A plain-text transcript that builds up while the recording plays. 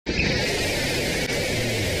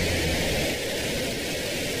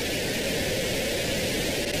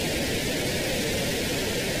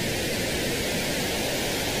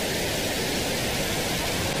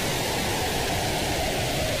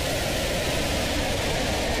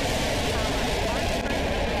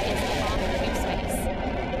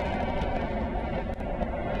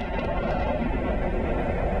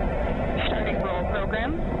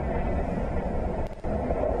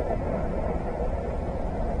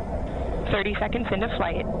30 seconds into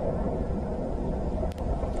flight.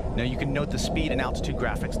 Now you can note the speed and altitude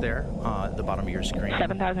graphics there at the bottom of your screen.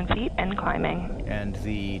 7,000 feet and climbing. And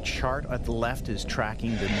the chart at the left is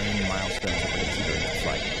tracking the main milestones that we're going to see during the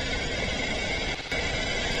flight.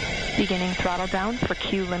 Beginning throttle down for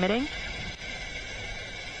Q limiting.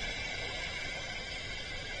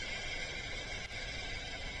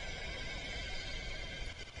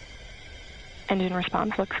 Engine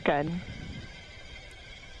response looks good.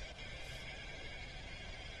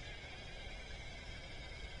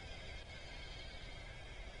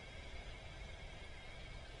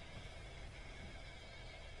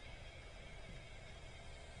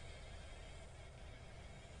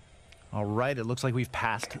 All right, it looks like we've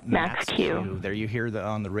passed Max Q. There you hear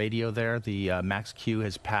on the radio there, the Max Q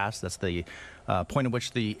has passed. That's the point at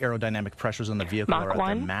which the aerodynamic pressures on the vehicle are at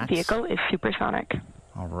their max. Mach 1 vehicle is supersonic.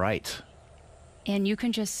 All right. And you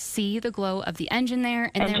can just see the glow of the engine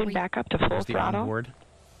there. And engine back up to full There's the throttle. onboard.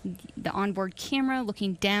 The onboard camera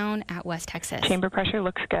looking down at West Texas. Chamber pressure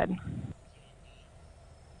looks good.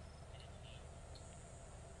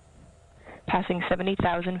 Passing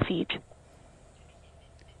 70,000 feet.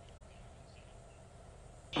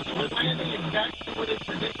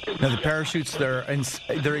 Now the parachutes, they're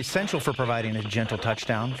essential for providing a gentle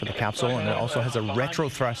touchdown for the capsule, and it also has a retro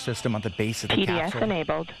thrust system at the base of the capsule,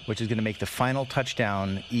 enabled, which is going to make the final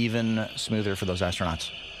touchdown even smoother for those astronauts.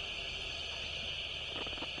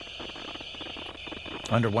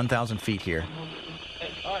 Under 1,000 feet here.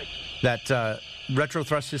 That retro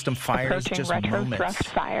thrust system fires just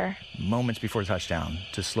moments before touchdown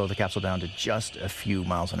to slow the capsule down to just a few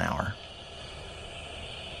miles an hour.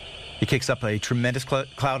 It kicks up a tremendous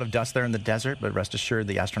cloud of dust there in the desert, but rest assured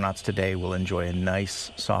the astronauts today will enjoy a nice,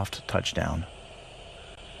 soft touchdown.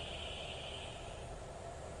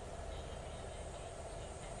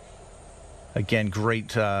 Again,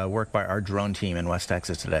 great work by our drone team in West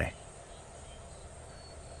Texas today.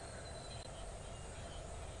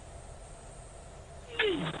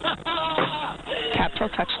 Capsule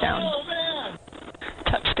touchdown.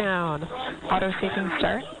 Touchdown. Auto safing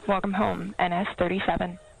start. Welcome home,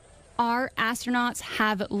 NS-37. Our astronauts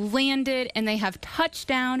have landed and they have touched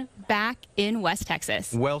down back in West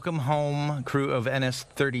Texas. Welcome home, crew of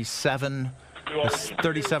NS-37, the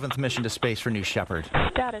 37th mission to space for New Shepard.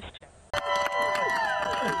 Status.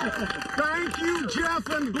 Thank you, Jeff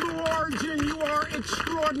and Blue Origin. You are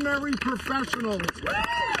extraordinary professionals.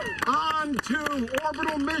 On to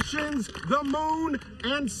orbital missions, the moon,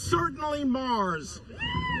 and certainly Mars.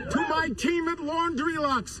 To my team at Laundry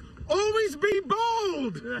Lux, always be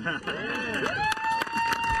bold! There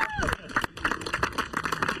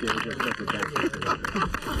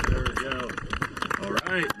we go. All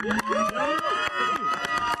right.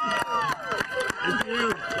 Thank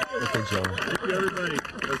you. Okay, Joe. Thank you, everybody.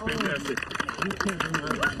 That was fantastic.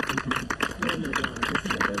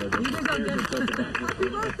 Happy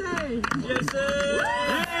birthday! Yes, sir!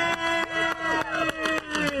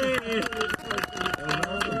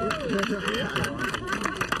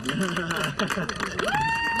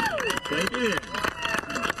 Thank you.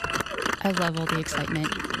 I love all the excitement.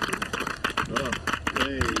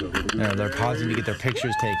 Yeah, they're pausing to get their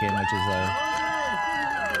pictures taken, which is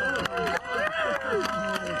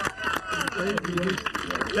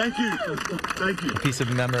Thank you. Thank you. a piece of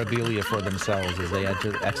memorabilia for themselves as they had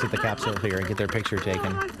to exit the capsule here and get their picture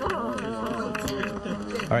taken.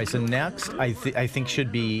 All right, so next, I think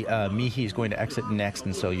should be Mihi is going to exit next,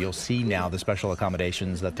 and so you'll see now the special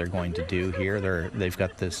accommodations that they're going to do here. They've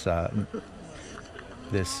got this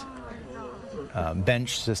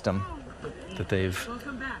bench system that they've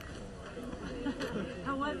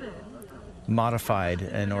modified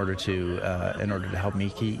in order to help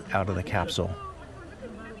Mihi out of the capsule.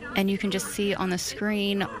 And you can just see on the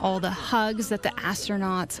screen all the hugs that the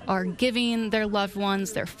astronauts are giving their loved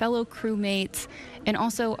ones, their fellow crewmates, and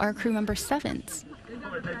also our crew member sevens.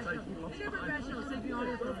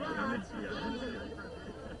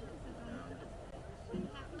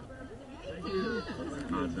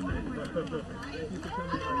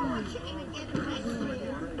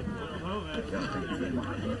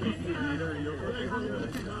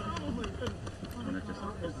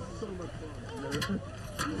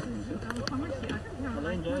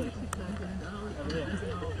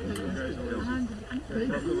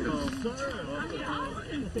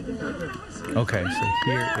 Okay, so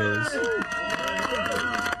here is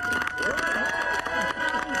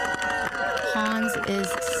Hans is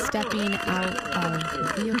stepping out of the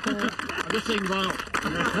vehicle. This thing's out.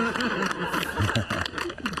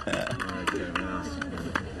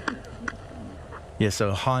 Yeah,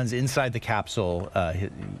 so Hans inside the capsule,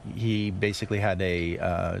 he basically had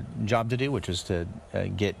a job to do, which was to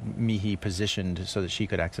get Mihi positioned so that she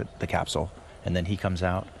could exit the capsule. And then he comes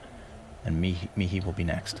out, and Mihi will be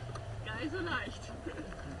next.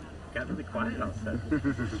 Got really quiet outside.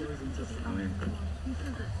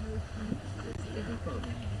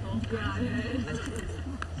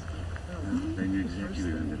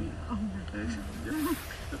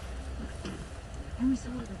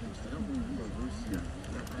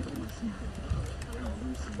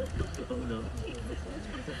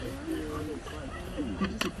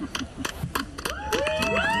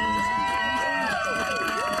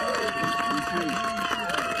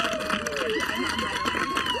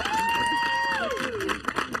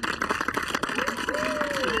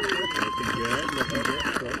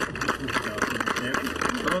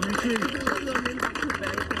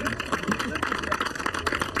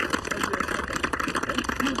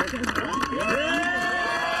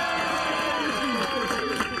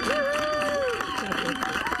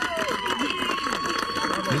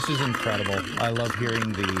 This is incredible. I love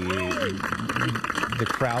hearing the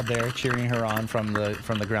crowd there cheering her on from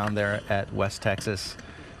the ground there at West Texas.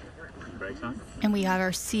 And we have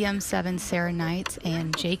our CM7 Sarah Knight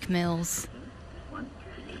and Jake Mills.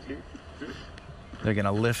 They're going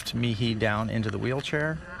to lift Mihi down into the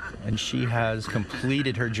wheelchair, and she has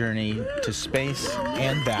completed her journey to space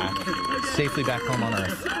and back, safely back home on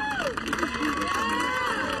Earth.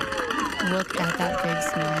 Look at that big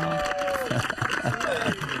smile.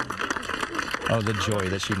 Oh, the joy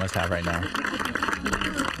that she must have right now.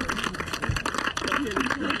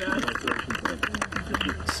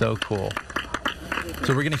 So cool.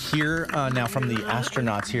 So we're going to hear now from the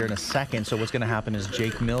astronauts here in a second. So what's going to happen is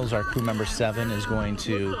Jake Mills, our crew member 7, is going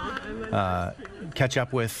to catch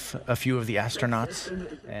up with a few of the astronauts.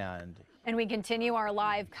 And we continue our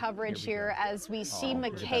live coverage here as we see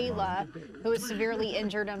Michaela, who was severely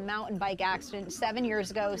injured in a mountain bike accident 7 years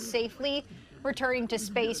ago, safely returning to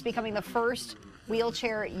space, becoming the first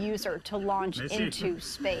wheelchair user to launch into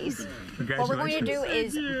space. What we're going to do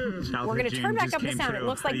is we're going to turn back up the sound. It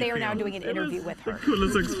looks like they are now doing an interview with her. The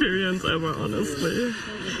coolest experience ever, honestly.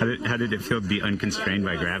 How did it feel to be unconstrained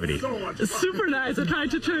by gravity? It's super nice. I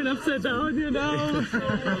tried to turn upside down, you know.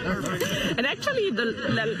 And actually,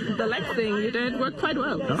 the leg thing you did worked quite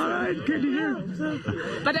well. All right, good to hear.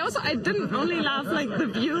 But I didn't only laugh like the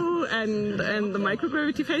view and the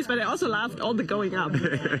microgravity phase, but I also laughed all the going up.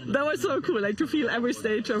 That was so cool, like to feel every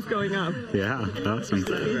stage of going up. Yeah, awesome.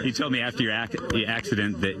 You told me after your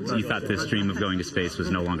accident that you thought this dream of going to space was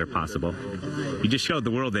no longer possible. You just showed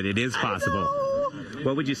the world that it is possible.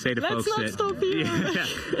 What would you say to folks that?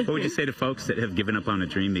 What would you say to folks that have given up on a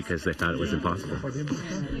dream because they thought it was impossible?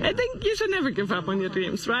 I think you should never give up on your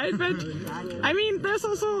dreams, right? But I mean, there's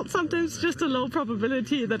also sometimes just a low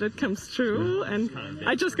probability that it comes true. And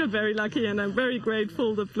I just got very lucky, and I'm very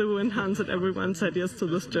grateful that Blue and Hans and everyone said yes to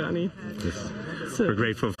this journey. Yes. So, we're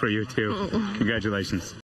grateful for you too. Congratulations.